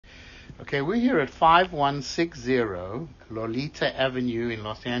Okay, we're here at 5160 Loleta Avenue in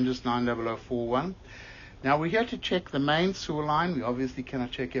Los Angeles 90041. Now we're here to check the main sewer line. We obviously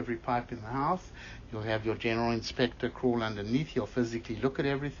cannot check every pipe in the house. You'll have your general inspector crawl underneath. He'll physically look at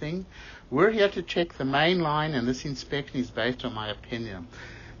everything. We're here to check the main line, and this inspection is based on my opinion.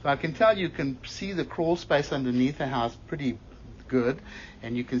 So I can tell you can see the crawl space underneath the house pretty good,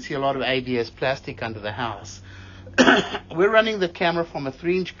 and you can see a lot of ABS plastic under the house. We're running the camera from a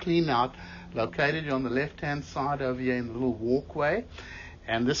 3-inch clean out located on the left-hand side over here in the little walkway,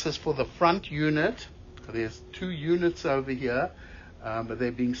 and this is for the front unit. There's 2 units over here, but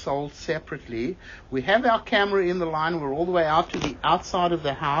they're being sold separately. We have our camera in the line. We're all the way out to the outside of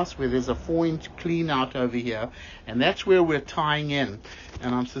the house where there's a 4-inch clean out over here, and that's where we're tying in.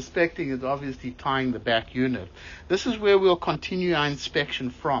 And I'm suspecting it's obviously tying the back unit. This is where we'll continue our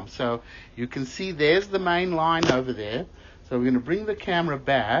inspection from. So you can see there's the main line over there. So we're going to bring the camera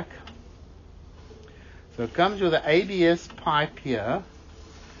back. So it comes with an ABS pipe here,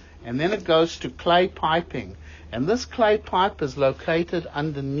 and then it goes to clay piping. And this clay pipe is located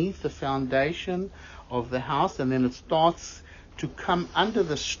underneath the foundation of the house, and then it starts to come under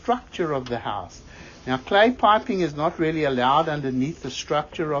the structure of the house. Now, clay piping is not really allowed underneath the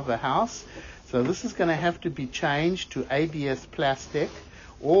structure of a house, so this is going to have to be changed to ABS plastic.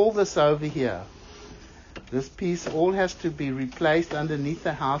 All this over here, this piece all has to be replaced underneath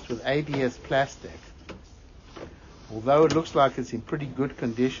the house with ABS plastic. Although it looks like it's in pretty good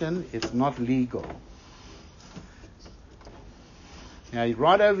condition, it's not legal. Now,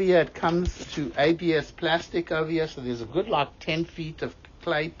 right over here, it comes to ABS plastic over here, so there's a good 10 feet of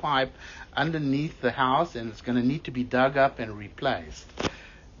clay pipe underneath the house, and it's going to need to be dug up and replaced.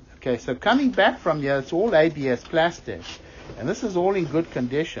 Okay, so coming back from here, it's all ABS plastic, and this is all in good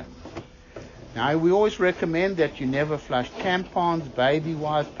condition. Now, we always recommend that you never flush tampons, baby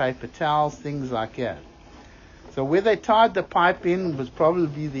wipes, paper towels, things like that. So where they tied the pipe in was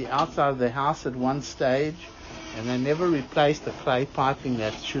probably the outside of the house at one stage, and they never replaced the clay piping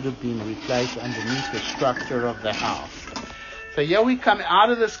that should have been replaced underneath the structure of the house. So here we come out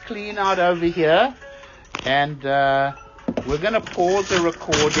of this clean out over here, and we're going to pause the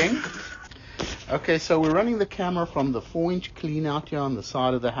recording. Okay, so we're running the camera from the 4-inch clean out here on the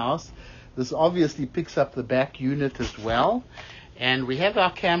side of the house. This obviously picks up the back unit as well. And we have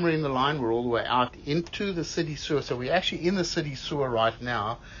our camera in the line. We're all the way out into the city sewer. So we're actually in the city sewer right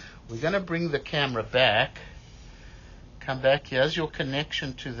now. We're going to bring the camera back. Come back. Here's your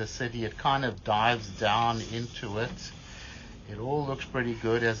connection to the city. It kind of dives down into it. It all looks pretty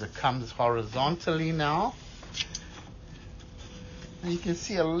good as it comes horizontally now. And you can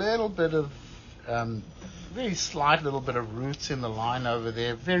see a little bit of, very slight little bit of roots in the line over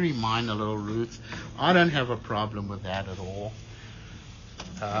there. Very minor little roots. I don't have a problem with that at all.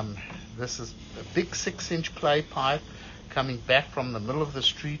 This is a big 6-inch clay pipe coming back from the middle of the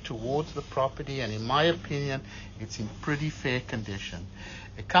street towards the property, and in my opinion, it's in pretty fair condition.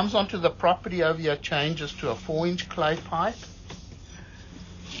 It comes onto the property over here, changes to a 4-inch clay pipe.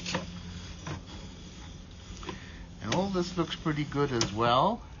 And all this looks pretty good as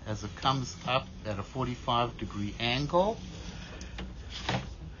well as it comes up at a 45-degree angle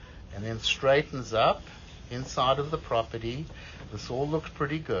and then straightens up inside of the property. This all looks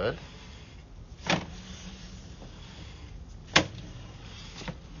pretty good.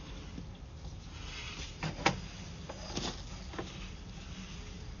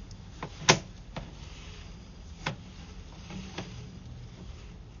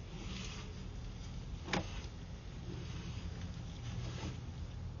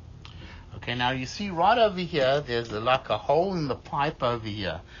 Okay, now you see right over here, there's like a hole in the pipe over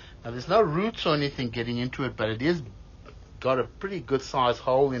here. Now there's no roots or anything getting into it, but it is got a pretty good sized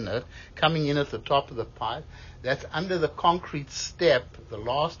hole in it coming in at the top of the pipe. That's under the concrete step, the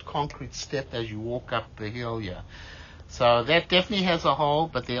last concrete step as you walk up the hill here. So that definitely has a hole,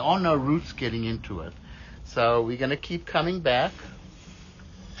 but there are no roots getting into it. So we're going to keep coming back.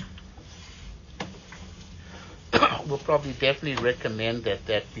 We'll probably definitely recommend that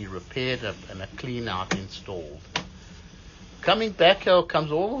that be repaired and a clean out installed. Coming back here, it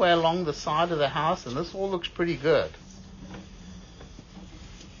comes all the way along the side of the house, and this all looks pretty good.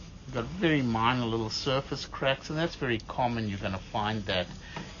 We've got very minor little surface cracks, and that's very common. You're going to find that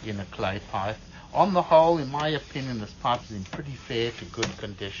in a clay pipe. On the whole, in my opinion, this pipe is in pretty fair to good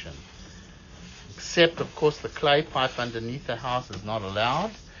condition. Except, of course, the clay pipe underneath the house is not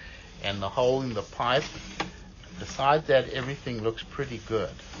allowed, and the hole in the pipe. Besides that, everything looks pretty good.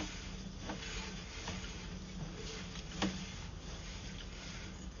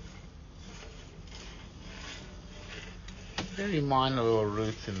 very minor little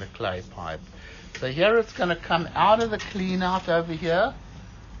roots in the clay pipe. So here it's going to come out of the clean out over here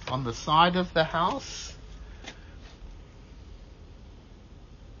on the side of the house.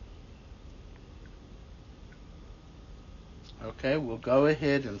 Okay, we'll go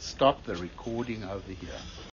ahead and stop the recording over here.